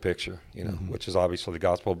beautiful picture, you know, Mm-hmm. which is obviously the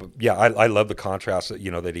gospel. But yeah, I love the contrast that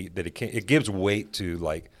that he came. It gives weight to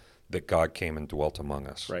like that God came and dwelt among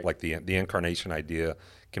us. Right. Like the incarnation idea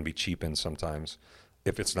can be cheapened sometimes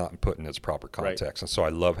if it's not put in its proper context. And so I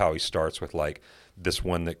love how he starts with like this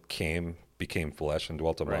one that became flesh and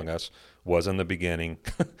dwelt among Right. us, was in the beginning,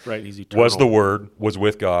 Right. He's eternal. was the Word, was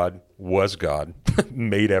with God, was God,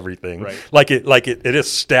 made everything. Right. Like it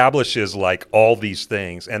establishes like all these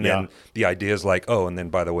things, and then Yeah. the idea is like, oh, and then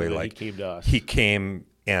by the way, And then like he came to us. he came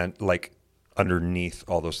and like underneath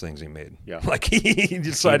all those things he made. Yeah. Like he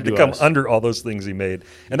decided to to come us. under all those things he made,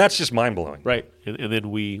 and that's just mind blowing. Right. And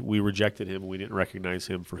then we rejected him. We didn't recognize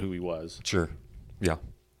him for who he was, Sure. Yeah.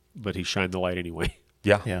 but he shined the light anyway.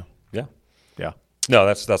 Yeah. Yeah. Yeah. Yeah. No,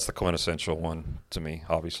 that's the quintessential one to me,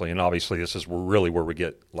 obviously, and obviously this is really where we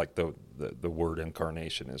get like the word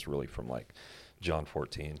incarnation is really from like John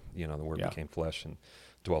 14. You know, the Word Yeah. became flesh and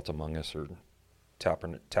dwelt among us, or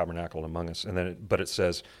tabernacled among us, and then but it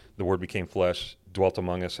says the Word became flesh, dwelt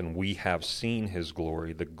among us, and we have seen His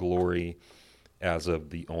glory, the glory as of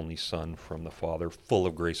the only Son from the Father, full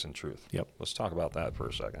of grace and truth. Yep. Let's talk about that for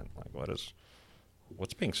a second. Like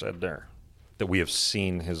what's being said there? That we have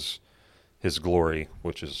seen His glory,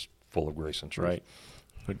 which is full of grace and truth. Right.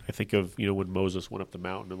 But I think of when Moses went up the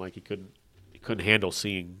mountain and like he couldn't handle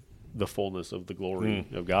seeing the fullness of the glory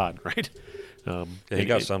of God. Right. Yeah, he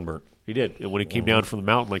got sunburnt. He did, and when he came down from the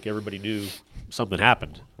mountain, like everybody knew something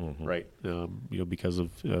happened, right? Because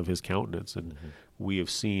of his countenance, and we have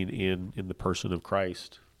seen in the person of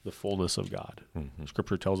Christ the fullness of God.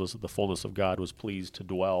 Scripture tells us that the fullness of God was pleased to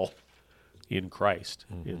dwell in Christ.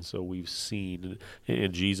 And so we've seen,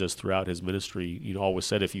 and Jesus throughout his ministry, always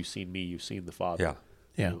said, if you've seen me, you've seen the Father. Yeah.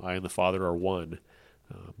 Yeah. I and the Father are one.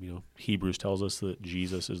 Hebrews tells us that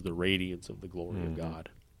Jesus is the radiance of the glory of God.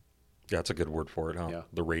 Yeah, that's a good word for it, huh? Yeah.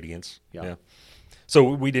 The radiance. Yeah. So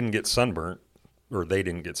we didn't get sunburnt, or they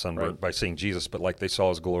didn't get sunburnt Right. by seeing Jesus, but like they saw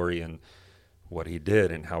his glory and what he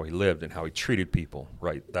did and how he lived and how he treated people,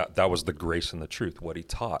 right? That was the grace and the truth, what he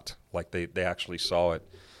taught. Like they actually saw it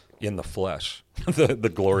in the flesh,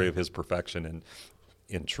 the glory of his perfection and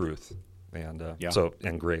in truth and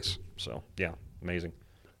and grace. So, yeah, amazing.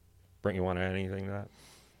 Brent, you want to add anything to that?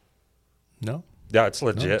 No. Yeah, it's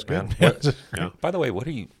legit, it's man. good. By the way, what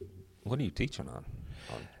are you teaching on?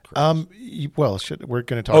 Well, we're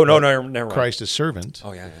going to talk Oh, no, about never mind. Christ as servant.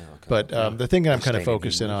 Oh, yeah. Okay. But the thing that I'm kind of Staying in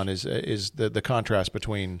focused in Hebrews. on is the contrast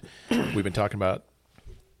between we've been talking about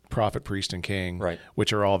prophet, priest, and king, Right.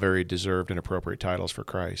 which are all very deserved and appropriate titles for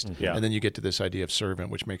Christ. Yeah. And then you get to this idea of servant,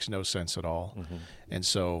 which makes no sense at all. And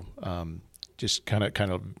so just kind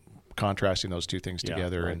of contrasting those two things Yeah,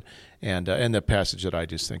 together, right. and the passage that I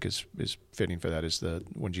just think is fitting for that is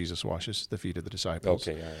when Jesus washes the feet of the disciples.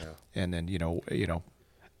 Okay, yeah. And then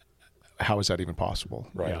how is that even possible?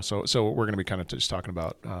 Right. So we're going to be kind of just talking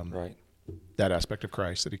about Right. that aspect of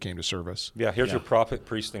Christ, that he came to serve us. Yeah, here's Yeah. your prophet,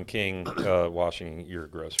 priest, and king washing your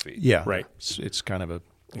gross feet. Yeah, Right. It's kind of a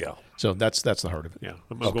Yeah. so that's the heart of it. Yeah,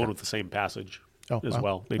 I'm going with the same passage as wow.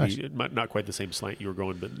 well. Maybe Nice. it might not quite the same slant you were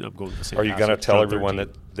going, but I'm going with the same Are you going to passage, tell John everyone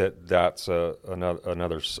 13. that's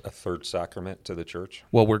a third sacrament to the church?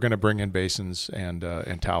 Well, we're going to bring in basins and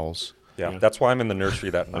towels. Yeah, Yeah. that's why I'm in the nursery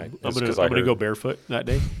that night. I'm is going 'cause to I heard- go barefoot that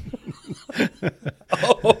day.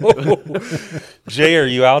 Jay, are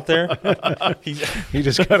you out there? He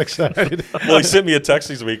just got excited. Well, he sent me a text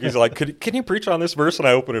this week. He's like, "Can you preach on this verse?" And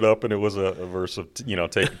I opened it up, and it was a verse of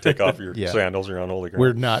take off your Yeah. sandals, you're on holy ground.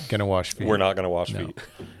 We're not going to wash feet. We're not going to wash No. feet.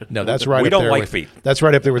 No, that's right. We up don't there like with, feet. That's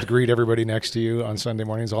right up there with greet everybody next to you on Sunday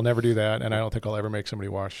mornings. I'll never do that, and I don't think I'll ever make somebody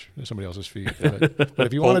wash somebody else's feet. But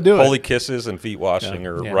if you want to do Holy it, kisses and feet washing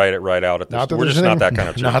are Yeah. right out at this. We're there's just not anything- that kind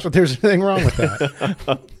of church. Not that there's anything wrong with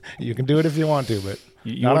that. You can do it if you want to, but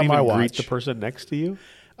You not won't on my even watch. greet the person next to you.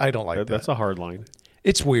 I don't like that. That's a hard line.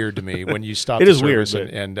 It's weird to me when you stop. It the is weird,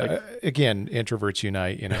 service but, and again, introverts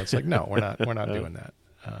unite. It's like no, we're not doing that.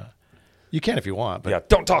 You can if you want, but Yeah,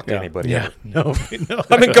 don't talk to anybody. yeah, ever. no.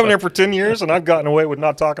 I've been coming here for 10 years, and I've gotten away with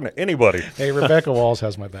not talking to anybody. Hey, Rebecca Walls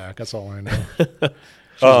has my back. That's all I know.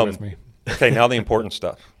 She's with me. Okay, now the important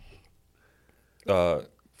stuff.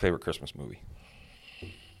 Favorite Christmas movie?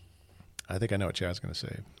 I think I know what Chad's going to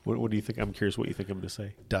say. What do you think? I'm curious what you think I'm going to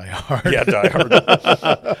say. Die Hard. Yeah, Die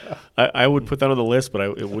Hard. I would put that on the list, but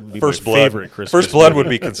it wouldn't be First my Blood. favorite Christmas. First Blood movie. would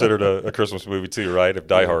be considered a Christmas movie too, right? If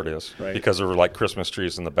Die Hard is, Right. because there were like Christmas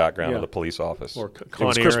trees in the background Yeah. of the police office. Or It Con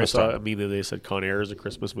was Air. Christmas time. I mean, they said Con Air is a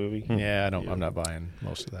Christmas movie. Yeah, I'm not buying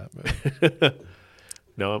most of that. But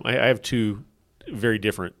No, I have two very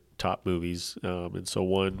different top movies, and so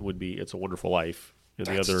one would be It's a Wonderful Life, and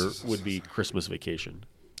the other would be Christmas Vacation.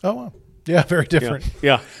 oh wow, yeah, very different.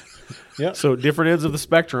 Yeah. Yeah. So different ends of the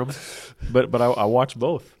spectrum, but I watch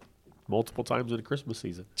both multiple times in a Christmas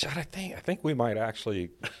season. Chad, I think we might actually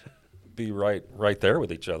be right there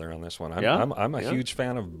with each other on this one. Yeah? I'm a Yeah. huge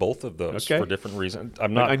fan of both of those Okay. for different reasons.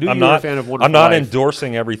 I'm not. I knew I'm you were not a fan of I'm Wonderful not Life.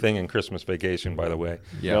 endorsing everything in Christmas Vacation, by the way.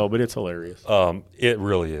 Yeah. No, but it's hilarious. It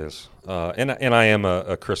really is. And I am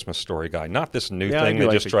a Christmas Story guy. Not this new Yeah, I thing do they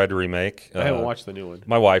like just the- tried to remake. I haven't watched the new one.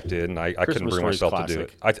 My wife did, and I couldn't Christmas bring Story's myself to do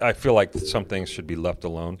it. classic. I feel like some things should be left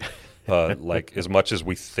alone. Like as much as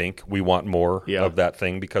we think we want more Yeah. of that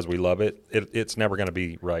thing because we love it, it's never going to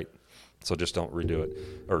be right. So just don't redo it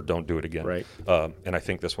or don't do it again. Right. And I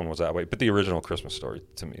think this one was that way. But the original Christmas Story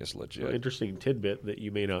to me is legit. Interesting tidbit that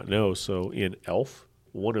you may not know. So in Elf,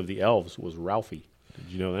 one of the elves was Ralphie.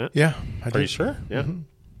 Did you know that? Yeah, I Are did. you sure? Yeah.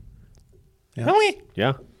 Yeah. Really?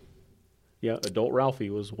 Yeah. Yeah. Adult Ralphie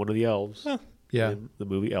was one of the elves Yeah, in the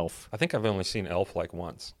movie Elf. I think I've only seen Elf like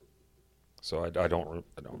once. So I don't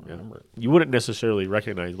remember it. You wouldn't necessarily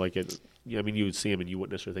recognize like it. I mean, you would see him and you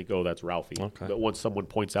wouldn't necessarily think, "Oh, that's Ralphie." Okay. But once someone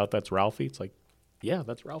points out that's Ralphie, it's like, "Yeah,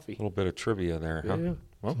 that's Ralphie." A little bit of trivia there, huh? Yeah.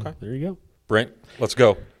 Okay. There you go. Brent, let's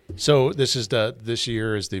go. So this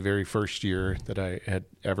year is the very first year that I had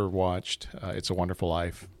ever watched It's a Wonderful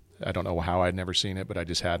Life. I don't know how I'd never seen it, but I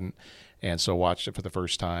just hadn't, and so watched it for the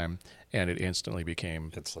first time, and it instantly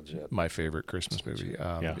became It's legit. my favorite Christmas movie.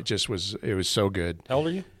 Yeah. It was so good. How old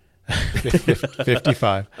are you?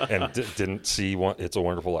 55. and didn't see one. It's a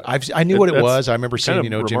Wonderful Life. I knew what it That's was. I remember seeing, kind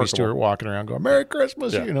Jimmy of remarkable. Stewart walking around going, "Merry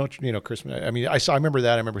Christmas," Yeah. Christmas. I mean, I remember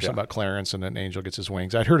that. I remember something about Clarence and an angel gets his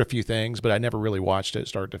wings. I'd heard a few things, but I never really watched it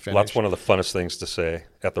start to finish. That's one of the funnest things to say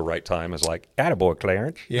at the right time is like, "Attaboy,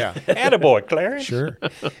 Clarence." Yeah. Attaboy, Clarence. Sure.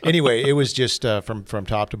 Anyway, it was just from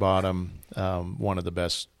top to bottom one of the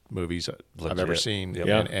best movies I've ever Legit. seen,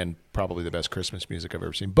 Yep. and probably the best Christmas music I've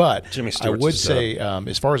ever seen. But Jimmy I Stewart's would a say,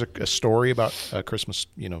 as far as a story about a Christmas,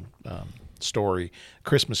 story,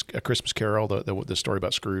 a Christmas Carol, the story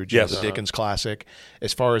about Scrooge, Yes. the Dickens classic.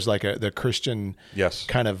 As far as like the Christian, Yes.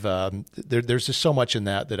 kind of, there's just so much in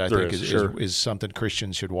that I There think is, is something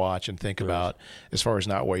Christians should watch and think about, as far as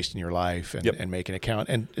not wasting your life and, Yep. and making it count.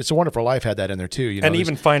 And It's a Wonderful Life had that in there too. And there's-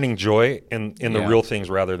 even finding joy in the Yeah. real things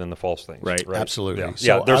rather than the false things. Right. Absolutely. Yeah, So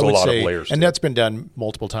yeah there's I a would lot say- of layers. and to it. that's been done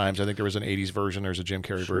multiple times. I think there was an '80s version. There's a Jim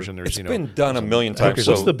Carrey version. There's It's been done a million Okay, times.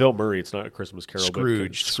 so- What's the Bill Murray? It's not a Christmas Carol.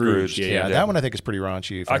 Scrooge. But Scrooge, Yeah, Yeah, yeah. that one I think is pretty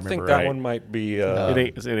raunchy. If I, I remember think right. that one might be It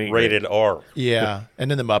ain't rated R. Yeah, and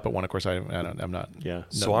then the Muppet one, of course. I'm not. Yeah.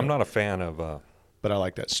 So I'm not a fan of But I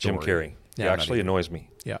like that story. Jim Carrey. Yeah, He I'm not actually either. annoys me.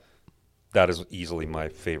 Yeah. That is easily my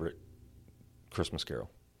favorite Christmas Carol.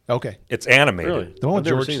 Okay. It's animated. Really? The one I've with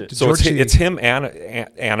never George. seen it. So George C. it's him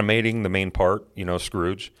animating the main part,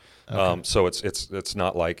 Scrooge. So it's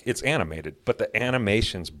not like it's animated, but the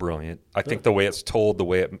animation's brilliant. I think the way it's told, the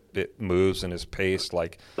way it moves and is paced,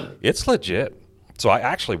 like it's legit. So I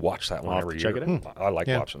actually watch that one I'll have every to check year. it out. I like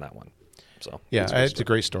Yeah. watching that one. So Yeah, it's a good it's a story.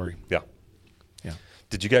 great story. Yeah. Yeah.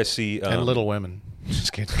 Did you guys see? And Little Women.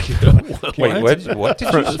 Just kidding. Keep going. Wait, what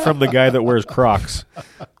did you? From the guy that wears Crocs.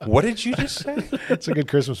 What did you just say? It's a good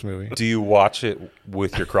Christmas movie. Do you watch it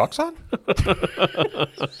with your Crocs on?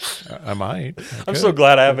 I might. I'm so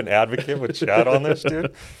glad I have an advocate with Chad on this,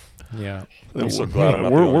 dude. Yeah. I'm so glad I'm not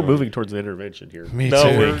the We're only one. moving towards the intervention here. Me No,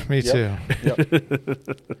 too. we're- Me yep. too.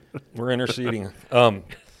 We're interceding.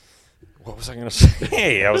 What was I going to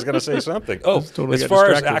say? I was going to say something. Oh, totally as got far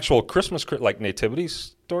distracted. as actual Christmas, like nativity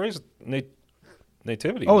stories,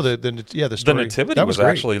 nativity. Oh, was- the the story. nativity that was great.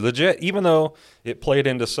 actually legit, even though it played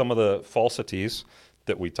into some of the falsities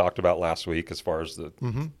that we talked about last week, as far as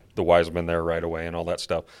the wise men there right away and all that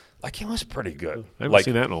stuff. Like it was pretty good. I haven't Like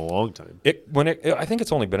seen that in a long time. I think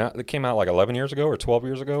it's only been out. It came out like 11 years ago, or 12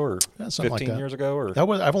 years ago, or Yeah, something 15 like that. years ago, or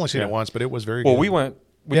I've only seen Yeah. it once, but it was very well, good.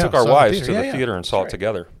 we Yeah, took our saw it in the wives theater. to the Yeah, theater and saw it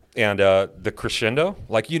together. And the crescendo,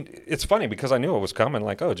 it's funny because I knew it was coming.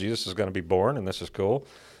 Like, oh, Jesus is going to be born, and this is cool.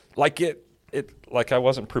 Like like I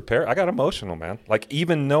wasn't prepared. I got emotional, man. Like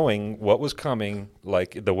even knowing what was coming,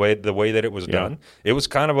 like the way that it was done, it was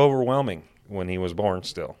kind of overwhelming when he was born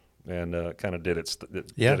still, and kind of did its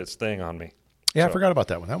thing on me. Yeah, I So- forgot about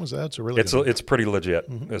that one. That's a really good one. It's pretty legit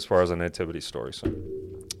as far as a nativity story. So,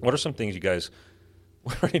 what are some things you guys?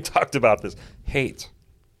 We already talked about this. Hate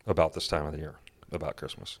about this time of the year, about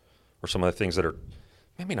Christmas, or some of the things that are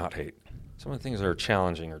maybe not hate. Some of the things that are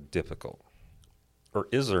challenging or difficult, or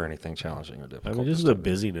is there anything challenging or I difficult? mean, just this the time of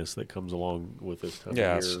busyness that comes along with this time year?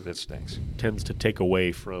 Yeah, of year it stinks. tends to take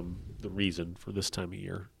away from the reason for this time of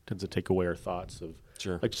year. Tends to take away our thoughts of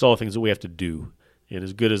Sure. like just all the things that we have to do. And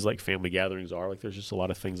as good as like family gatherings are, like there's just a lot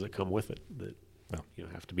of things that come with it that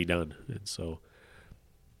have to be done. And so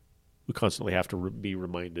we constantly have to be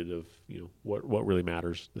reminded of what really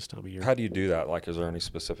matters this time of year. How do you do that? Like, is there any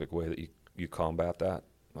specific way that you combat that,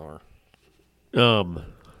 or?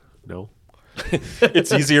 No.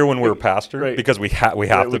 It's easier when we're a pastor Right. because we have we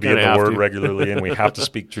to be in kinda the have Word to. regularly, and we have to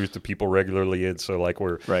speak truth to people regularly, and so like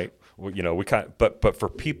we're Right. we kind but for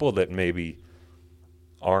people that maybe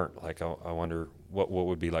aren't, like I wonder what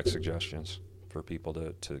would be like suggestions for people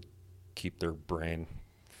to keep their brain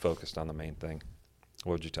focused on the main thing.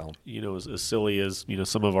 What would you tell them? As silly as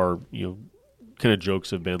some of our kind of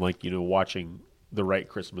jokes have been, like watching the right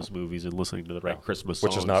Christmas movies and listening to the right Christmas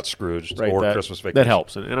songs, Which is not Scrooge right, or that, Christmas Vacation. That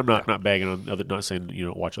helps, and I'm not bagging on not saying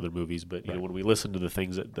don't watch other movies, but when we listen to the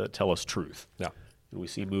things that tell us truth, Yeah. and we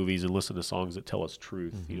see movies and listen to songs that tell us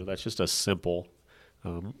truth, that's just a simple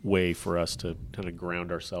way for us to kind of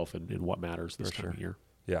ground ourselves in what matters this time of year.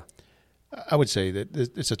 Yeah. I would say that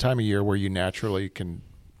it's a time of year where you naturally can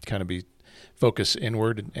kind of be focus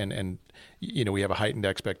inward, and we have a heightened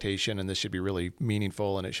expectation, and this should be really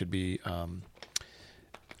meaningful, and it should be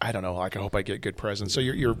I don't know, like I hope I get good presents. So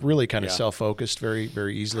you're really kind of self-focused very,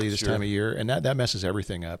 very easily this time of year, and that messes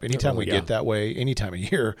everything up. Anytime we get that way, any time of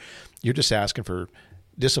year, you're just asking for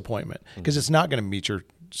disappointment because it's not going to meet your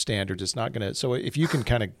standards. It's not going to. So if you can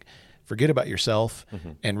kind of forget about yourself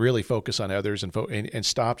and really focus on others and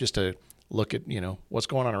stop just to look at what's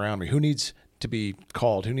going on around me. Who needs to be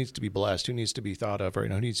called, who needs to be blessed, who needs to be thought of, right?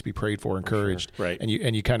 Who needs to be prayed for, encouraged, Right. And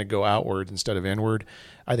you kind of go outward instead of inward.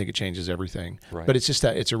 I think it changes everything. Right. But it's just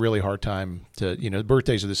that it's a really hard time to,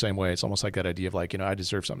 birthdays are the same way. It's almost like that idea of like, I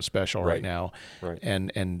deserve something special right now, Right.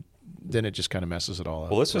 and then it just kind of messes it all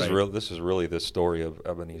up. Well, this is Right. real. This is really the story of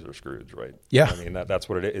Ebenezer Scrooge, right? Yeah. I mean, that's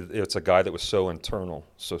what it is. It's a guy that was so internal,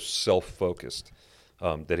 so self-focused,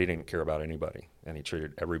 that he didn't care about anybody, and he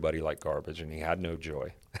treated everybody like garbage, and he had no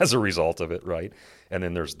joy as a result of it, right? And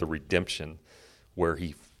then there's the redemption, where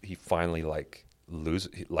he finally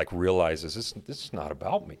realizes this is not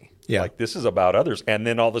about me. Yeah. Like, this is about others. And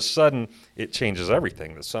then all of a sudden, it changes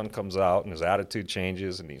everything. The sun comes out, and his attitude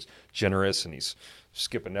changes, and he's generous, and he's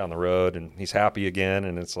skipping down the road, and he's happy again.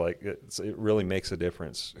 And it's like it really makes a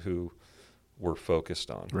difference who we're focused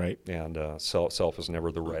on. Right. And self is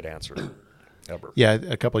never the right answer, ever. Yeah,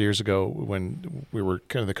 a couple of years ago when we were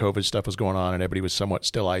kind of the COVID stuff was going on and everybody was somewhat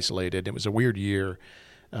still isolated, it was a weird year.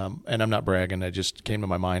 And I'm not bragging. It just came to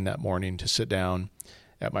my mind that morning to sit down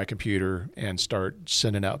at my computer and start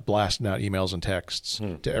blasting out emails and texts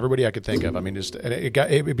to everybody I could think of. I mean,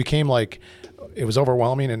 it became like it was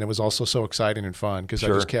overwhelming, and it was also so exciting and fun because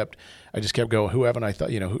Sure. I just kept going. Who haven't I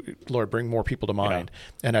thought? Lord, bring more people to mind,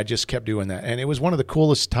 and I just kept doing that. And it was one of the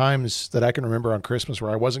coolest times that I can remember on Christmas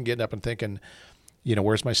where I wasn't getting up and thinking,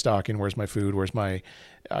 where's my stocking? Where's my food?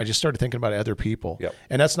 I just started thinking about other people. Yep.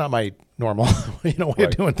 And that's not my normal, way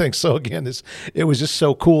of doing things. So again, it was just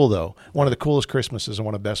so cool though. One of the coolest Christmases and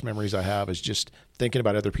one of the best memories I have is just thinking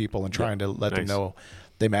about other people and trying to let them know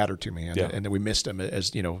they matter to me and that we missed them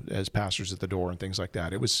as pastors at the door and things like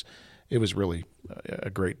that. It was really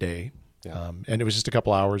a great day. Yeah. And it was just a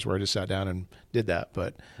couple hours where I just sat down and did that,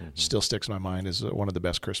 but still sticks in my mind as one of the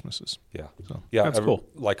best Christmases. Yeah. So Yeah. That's cool.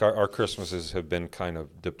 Like our Christmases have been kind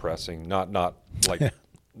of depressing. Not like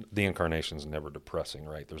the incarnation's never depressing,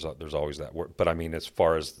 right? There's always that word. But I mean, as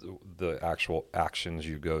far as the actual actions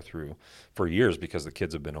you go through for years, because the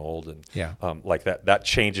kids have been old and like that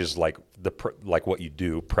changes like what you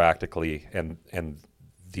do practically and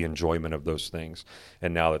the enjoyment of those things.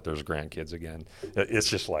 And now that there's grandkids again, it's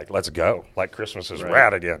just like, let's go. Like, Christmas is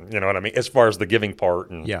rad again. You know what I mean? As far as the giving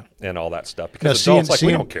part and all that stuff. Because adults,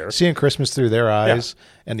 we don't care. Seeing Christmas through their eyes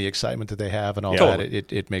and the excitement that they have and all that,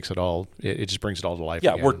 it makes it all, it just brings it all to life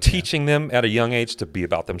again. We're teaching them at a young age to be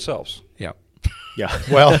about themselves. Yeah. Yeah.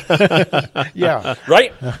 Well, yeah.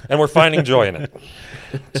 Right? And we're finding joy in it.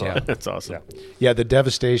 So, That's awesome. Yeah, the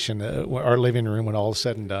devastation, our living room when all is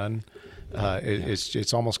said and done,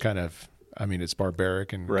 it's almost kind of, I mean, it's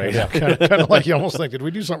barbaric and kind of like you almost think, did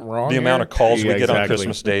we do something wrong? The here? amount of calls we get on exactly.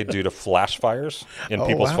 Christmas Day due to flash fires in Oh,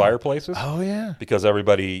 people's wow. fireplaces. Oh yeah. Because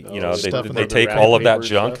everybody, stuff in they the take wrapping all of that paper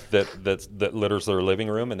junk stuff. that litters their living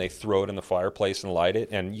room and they throw it in the fireplace and light it.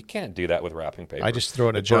 And you can't do that with wrapping paper. I just throw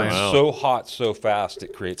it in a It burns giant. so hot, so fast,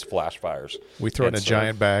 it creates flash fires. We throw it in a And so-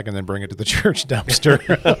 giant bag and then bring it to the church dumpster.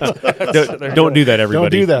 Don't do that,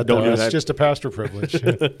 everybody. Don't do that. Don't though. do It's that. just a pastor privilege.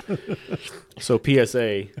 So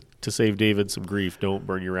PSA, to save David some grief, don't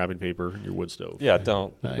burn your wrapping paper in your wood stove. Yeah,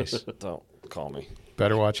 don't Nice. don't call me.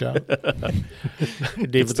 Better watch out.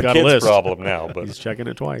 David's The got a kid's list. problem now, but He's checking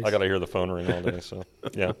it twice. I got to hear the phone ring all day. So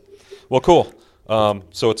yeah, well, cool.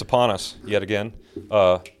 So it's upon us yet again.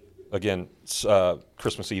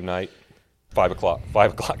 Christmas Eve night, 5 o'clock.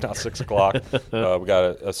 5 o'clock, not 6 o'clock. We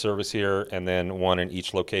got a service here, and then one in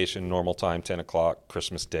each location. Normal time, 10 o'clock,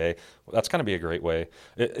 Christmas Day. That's going to be a great way.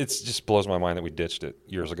 It just blows my mind that we ditched it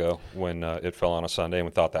years ago when it fell on a Sunday, and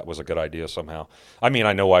we thought that was a good idea somehow. I mean,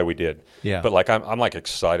 I know why we did. Yeah. But like, I'm like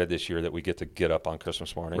excited this year that we get to get up on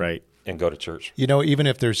Christmas morning, Right. and go to church. Even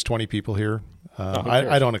if there's 20 people here, who I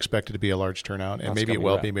cares? don't expect it to be a large turnout, and That's maybe it gonna be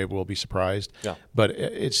will rad. be. Maybe we'll be surped. Yeah. But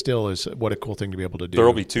it still is what a cool thing to be able to do. There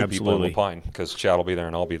will be two people in Absolutely. Lapine because Chad will be there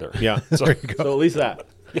and I'll be there. Yeah. So, So at least that.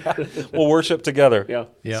 we'll worship together. Yeah.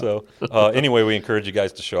 Yeah. So anyway, we encourage you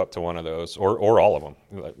guys to show up to one of those or all of them.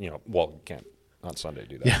 Well, you can't on Sunday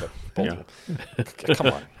do that. Yeah. But both of them. Come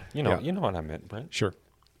on. You know what I meant, Brent. Sure.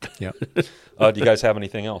 Yeah. Do you guys have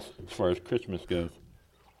anything else as far as Christmas goes?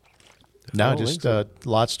 No, don't just think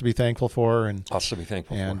lots to be thankful for, and Lots to be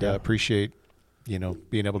thankful and for. appreciate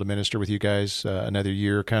being able to minister with you guys. Another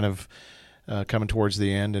year kind of coming towards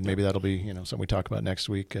the end, and maybe that'll be something we talk about next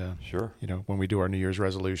week. Sure. When we do our New Year's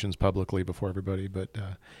resolutions publicly before everybody. But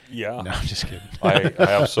Yeah. no, I'm just kidding. I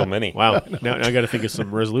have so many. Wow. Now I got to think of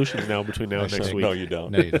some resolutions now between now and next week. No, you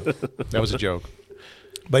don't. No, you don't. That was a joke.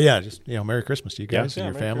 But yeah, just Merry Christmas to you guys Yeah,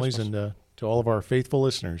 and your Merry families, Christmas. and to all of our faithful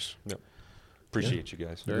listeners. Appreciate you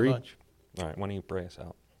guys. Very Agreed. much. All right. Why don't you pray us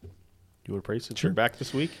out? You want to pray since Sure. you're back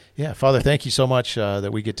this week? Yeah, Father, thank you so much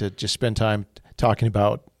that we get to just spend time talking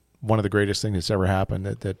about one of the greatest things that's ever happened,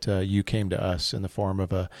 that you came to us in the form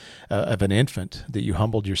of an infant, that you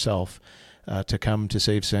humbled yourself to come to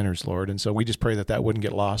save sinners, Lord. And so we just pray that wouldn't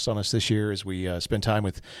get lost on us this year as we spend time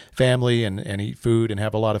with family and eat food and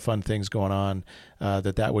have a lot of fun things going on,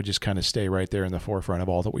 that would just kind of stay right there in the forefront of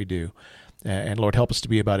all that we do. And Lord, help us to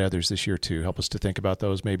be about others this year too. Help us to think about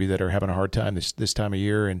those maybe that are having a hard time this time of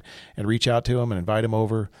year, and reach out to them and invite them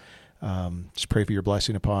over. Just pray for your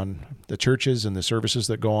blessing upon the churches and the services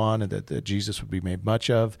that go on, and that Jesus would be made much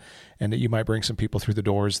of, and that you might bring some people through the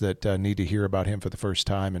doors that need to hear about him for the first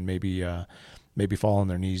time, and maybe fall on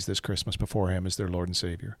their knees this Christmas before him as their Lord and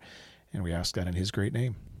Savior. And we ask that in his great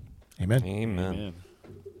name. Amen. Amen.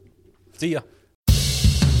 See ya.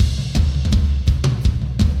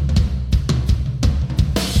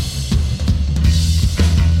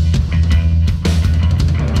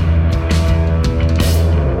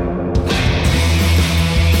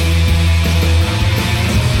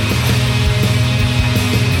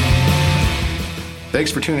 Thanks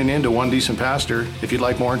for tuning in to One Decent Pastor. If you'd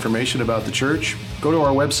like more information about the church, go to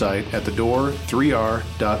our website at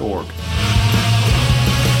thedoor3r.org.